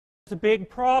the big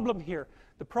problem here.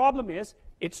 The problem is,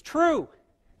 it's true.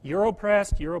 You're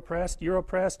oppressed, you're oppressed, you're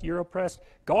oppressed, you're oppressed.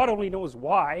 God only knows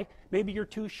why. Maybe you're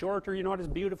too short, or you're not as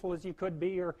beautiful as you could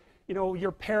be, or you know,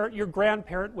 your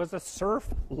grandparent was a serf,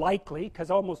 likely,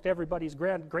 because almost everybody's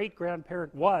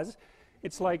great-grandparent was.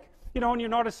 It's like, you know, and you're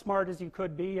not as smart as you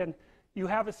could be, and you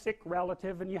have a sick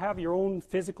relative, and you have your own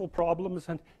physical problems,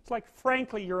 and it's like,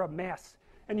 frankly, you're a mess.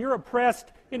 And you're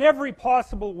oppressed in every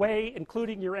possible way,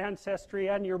 including your ancestry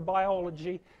and your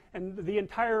biology, and the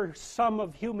entire sum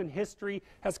of human history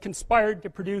has conspired to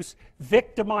produce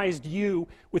victimized you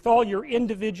with all your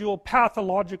individual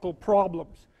pathological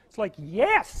problems. It's like,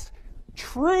 yes,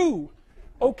 true.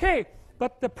 Okay,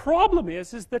 but the problem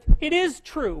is that it is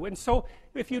true. And so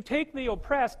if you take the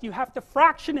oppressed, you have to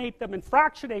fractionate them and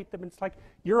fractionate them. It's like,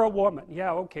 you're a woman.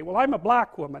 Yeah, okay, well, I'm a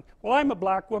black woman. Well, I'm a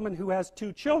black woman who has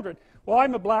 2 children. Well,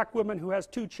 I'm a black woman who has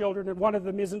 2 children, and one of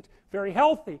them isn't very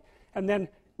healthy. And then,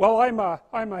 well, I'm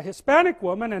a Hispanic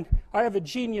woman, and I have a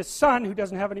genius son who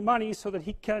doesn't have any money so that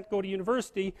he can't go to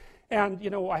university. And, you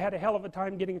know, I had a hell of a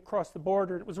time getting across the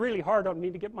border. It was really hard on me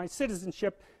to get my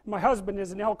citizenship. My husband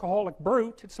is an alcoholic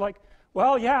brute. It's like,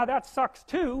 well, yeah, that sucks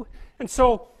too. And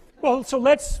so, well, so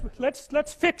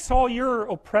let's fix all your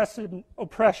oppression.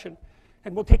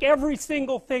 And we'll take every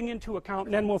single thing into account,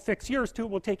 and then we'll fix yours too.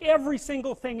 We'll take every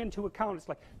single thing into account. It's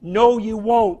like, no, you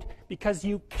won't, because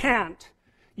you can't.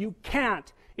 You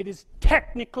can't. It is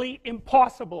technically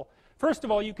impossible. First of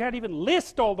all, you can't even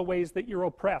list all the ways that you're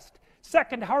oppressed.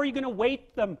 Second, how are you going to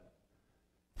weight them?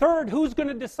 Third, who's going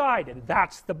to decide? And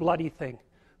that's the bloody thing.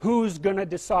 Who's going to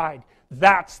decide?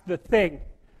 That's the thing.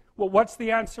 Well, what's the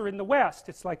answer in the West?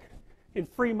 It's like, in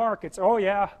free markets, oh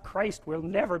yeah, Christ will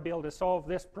never be able to solve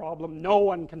this problem. No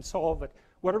one can solve it.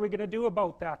 What are we going to do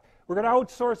about that? We're going to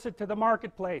outsource it to the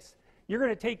marketplace. You're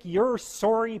going to take your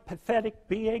sorry, pathetic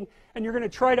being, and you're going to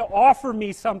try to offer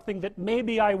me something that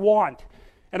maybe I want.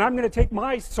 And I'm going to take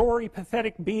my sorry,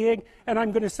 pathetic being, and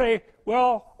I'm going to say,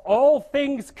 well, all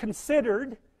things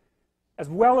considered, as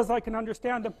well as I can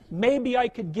understand them, maybe I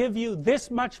could give you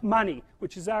this much money,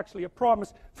 which is actually a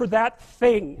promise, for that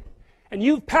thing. And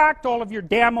you've packed all of your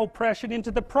damn oppression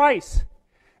into the price.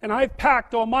 And I've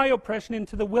packed all my oppression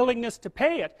into the willingness to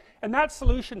pay it. And that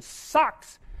solution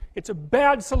sucks. It's a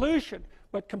bad solution.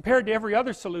 But compared to every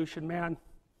other solution, man,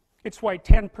 it's why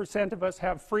 10% of us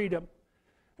have freedom.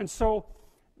 And so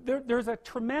there's a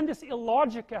tremendous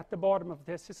illogic at the bottom of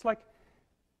this. It's like,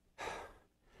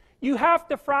 you have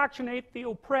to fractionate the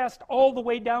oppressed all the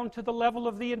way down to the level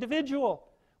of the individual.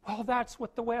 Well, that's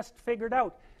what the West figured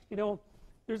out. You know,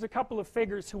 there's a couple of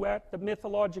figures who are at the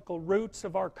mythological roots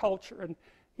of our culture, and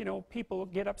you know, people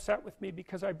get upset with me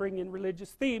because I bring in religious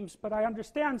themes, but I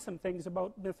understand some things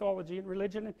about mythology and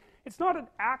religion. And it's not an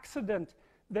accident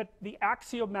that the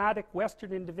axiomatic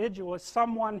Western individual is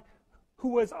someone who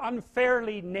was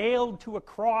unfairly nailed to a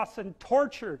cross and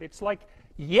tortured. It's like,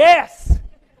 yes,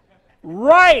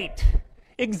 right,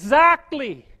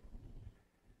 exactly.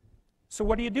 So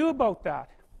what do you do about that?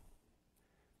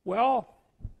 Well,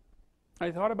 I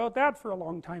thought about that for a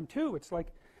long time too. It's like,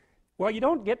 well, you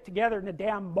don't get together in a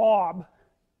damn mob,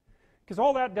 because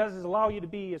all that does is allow you to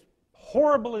be as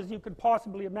horrible as you could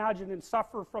possibly imagine and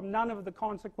suffer from none of the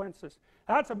consequences.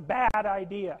 That's a bad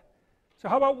idea. So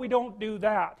how about we don't do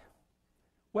that?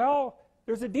 Well,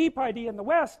 there's a deep idea in the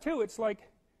West too. It's like,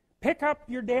 pick up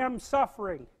your damn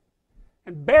suffering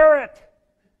and bear it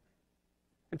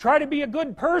and try to be a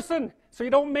good person so you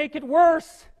don't make it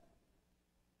worse.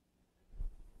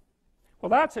 Well,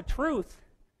 that's a truth.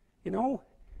 You know,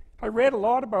 I read a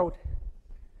lot about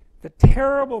the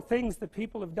terrible things that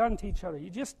people have done to each other. You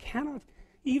just cannot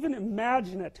even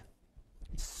imagine it.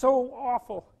 It's so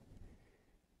awful.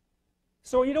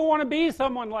 So you don't want to be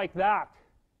someone like that.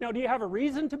 Now, do you have a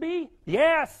reason to be?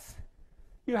 Yes.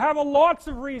 You have lots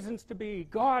of reasons to be.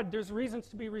 God, there's reasons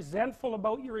to be resentful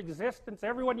about your existence.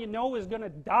 Everyone you know is going to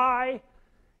die.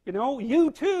 You know,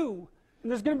 you too. And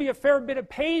there's going to be a fair bit of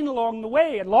pain along the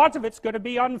way, and lots of it's going to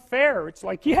be unfair. It's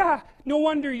like, yeah, no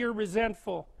wonder you're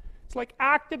resentful. It's like,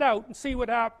 act it out and see what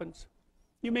happens.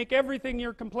 You make everything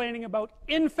you're complaining about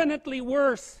infinitely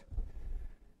worse.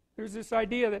 There's this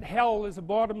idea that hell is a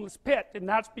bottomless pit, and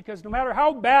that's because no matter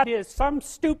how bad it is, some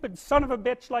stupid son of a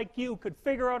bitch like you could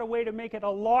figure out a way to make it a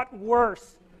lot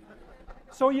worse.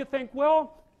 So you think,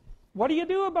 well, what do you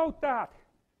do about that?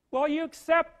 Well, you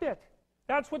accept it.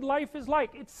 That's what life is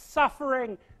like. It's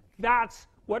suffering. That's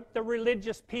what the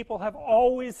religious people have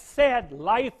always said.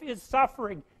 Life is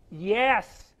suffering.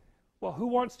 Yes. Well, who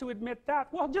wants to admit that?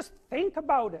 Well, just think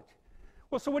about it.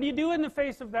 Well, so what do you do in the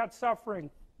face of that suffering?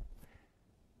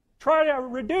 Try to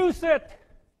reduce it.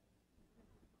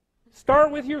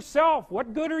 Start with yourself.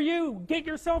 What good are you? Get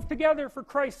yourself together for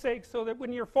Christ's sake, so that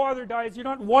when your father dies, you're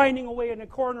not whining away in a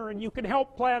corner, and you can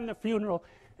help plan the funeral,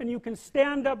 and you can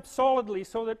stand up solidly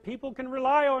so that people can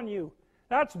rely on you.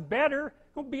 That's better.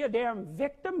 Don't be a damn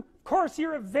victim. Of course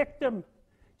you're a victim.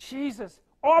 Jesus,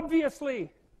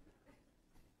 obviously.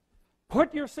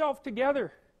 Put yourself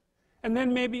together. And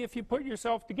then maybe if you put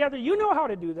yourself together, you know how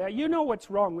to do that. You know what's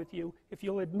wrong with you, if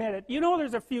you'll admit it. You know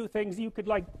there's a few things you could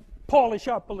like polish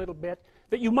up a little bit,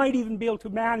 that you might even be able to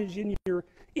manage in your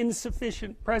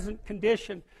insufficient present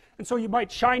condition. And so you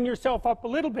might shine yourself up a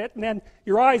little bit, and then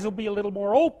your eyes will be a little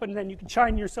more open, then you can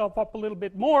shine yourself up a little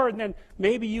bit more, and then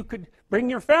maybe you could bring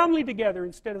your family together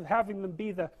instead of having them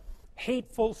be the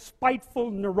hateful, spiteful,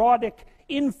 neurotic,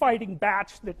 infighting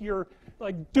batch that you're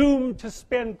like doomed to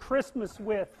spend Christmas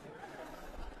with.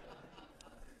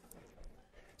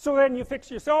 So then you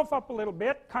fix yourself up a little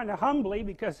bit, kind of humbly,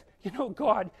 because, you know,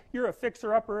 God, you're a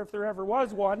fixer-upper if there ever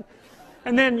was one.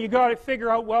 And then you got to figure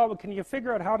out, well, can you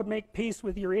figure out how to make peace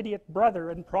with your idiot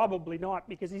brother? And probably not,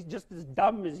 because he's just as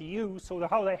dumb as you, so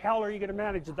how the hell are you going to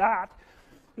manage that?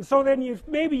 And so then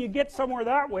maybe you get somewhere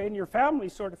that way, and your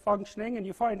family's sort of functioning, and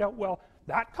you find out, well,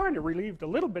 that kind of relieved a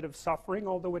little bit of suffering,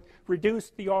 although it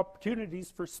reduced the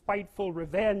opportunities for spiteful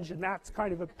revenge, and that's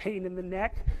kind of a pain in the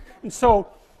neck. And so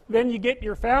then you get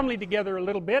your family together a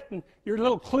little bit, and you're a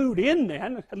little clued in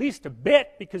then, at least a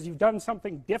bit, because you've done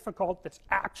something difficult that's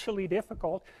actually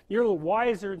difficult. You're a little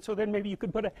wiser, and so then maybe you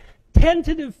could put a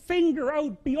tentative finger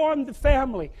out beyond the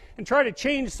family and try to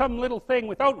change some little thing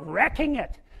without wrecking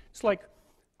it. It's like,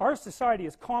 our society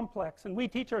is complex, and we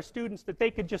teach our students that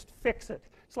they could just fix it.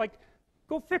 It's like,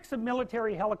 go fix a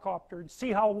military helicopter and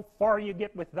see how far you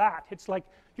get with that. It's like,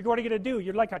 what are you going to do?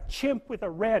 You're like a chimp with a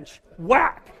wrench.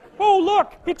 Whack! Oh,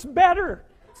 look, it's better.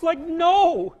 It's like,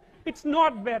 no, it's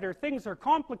not better. Things are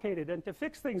complicated, and to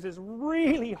fix things is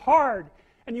really hard.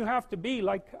 And you have to be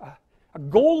like a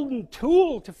golden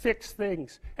tool to fix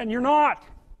things, and you're not.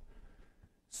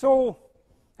 So,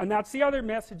 and that's the other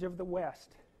message of the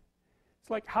West.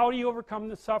 It's like, how do you overcome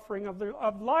the suffering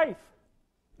of life?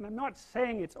 And I'm not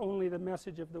saying it's only the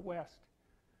message of the West.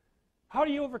 How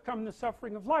do you overcome the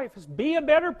suffering of life? Is be a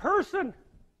better person.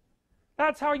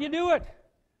 That's how you do it.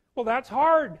 Well, that's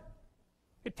hard.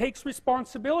 It takes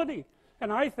responsibility.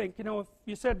 And I think, you know, if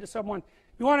you said to someone,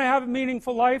 you want to have a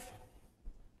meaningful life?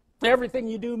 Everything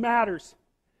you do matters.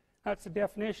 That's the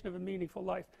definition of a meaningful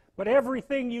life. But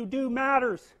everything you do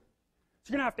matters.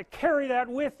 So you're going to have to carry that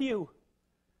with you.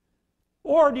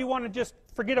 Or do you want to just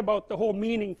forget about the whole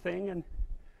meaning thing, and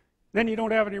then you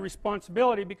don't have any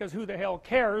responsibility, because who the hell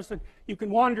cares? And you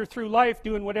can wander through life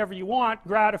doing whatever you want,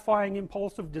 gratifying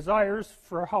impulsive desires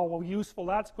for how useful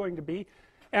that's going to be.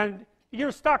 And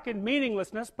you're stuck in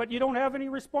meaninglessness, but you don't have any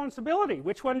responsibility.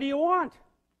 Which one do you want?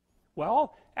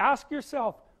 Well, ask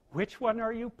yourself, which one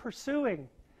are you pursuing?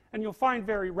 And you'll find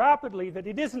very rapidly that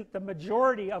it isn't the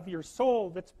majority of your soul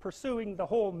that's pursuing the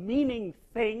whole meaning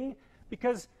thing,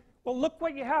 because, well, look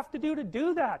what you have to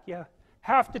do that. You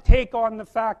have to take on the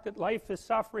fact that life is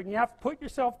suffering. You have to put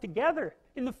yourself together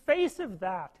in the face of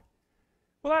that.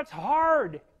 Well, that's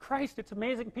hard. Christ, it's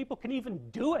amazing people can even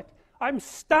do it. I'm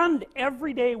stunned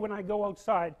every day when I go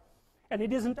outside, and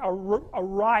it isn't a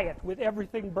riot with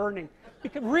everything burning.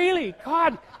 Because really,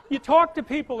 God, you talk to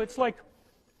people, it's like,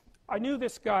 I knew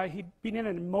this guy, he'd been in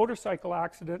a motorcycle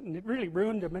accident, and it really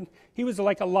ruined him, and he was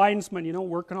like a linesman, you know,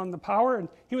 working on the power, and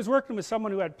he was working with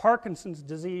someone who had Parkinson's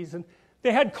disease, and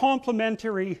they had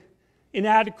complementary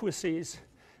inadequacies,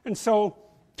 and so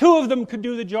two of them could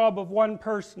do the job of one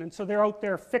person, and so they're out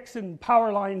there fixing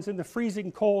power lines in the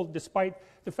freezing cold, despite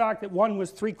the fact that one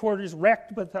was 3/4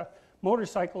 wrecked with a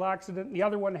motorcycle accident and the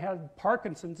other one had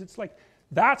Parkinson's. It's like,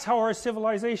 that's how our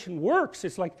civilization works.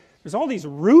 It's like, there's all these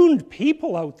ruined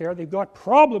people out there, they've got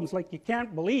problems like you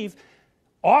can't believe.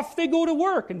 Off they go to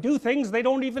work and do things they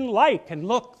don't even like, and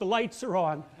look, the lights are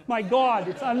on. My God,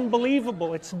 it's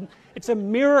unbelievable. It's a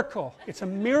miracle. It's a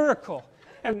miracle.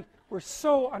 And we're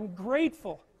so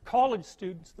ungrateful. College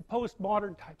students, the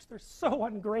postmodern types, they're so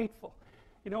ungrateful.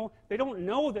 You know, they don't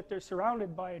know that they're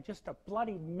surrounded by just a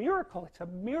bloody miracle. It's a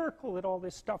miracle that all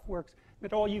this stuff works,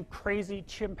 that all you crazy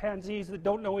chimpanzees that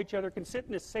don't know each other can sit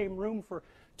in the same room for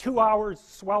 2 hours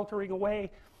sweltering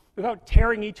away without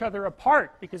tearing each other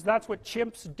apart, because that's what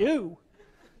chimps do.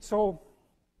 So,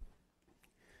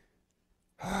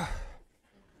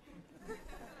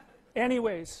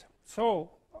 anyways, so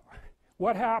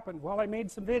what happened? Well, I made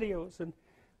some videos, and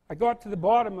I got to the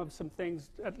bottom of some things,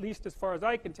 at least as far as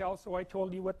I can tell, so I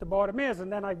told you what the bottom is, and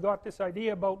then I got this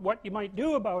idea about what you might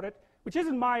do about it, which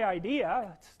isn't my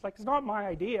idea. It's not my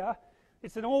idea.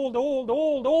 It's an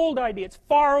old idea. It's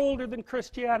far older than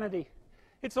Christianity.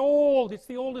 It's old. It's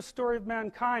the oldest story of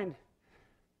mankind.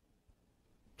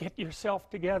 Get yourself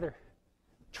together.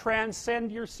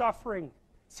 Transcend your suffering.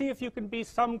 See if you can be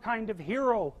some kind of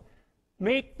hero.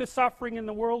 Make the suffering in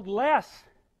the world less.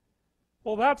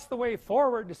 Well, that's the way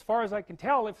forward, as far as I can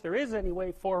tell, if there is any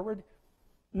way forward.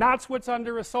 And that's what's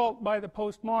under assault by the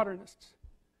postmodernists.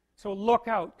 So look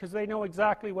out, because they know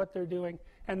exactly what they're doing,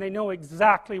 and they know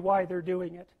exactly why they're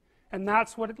doing it. And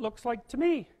that's what it looks like to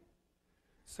me.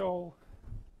 So,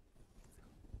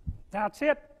 that's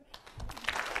it.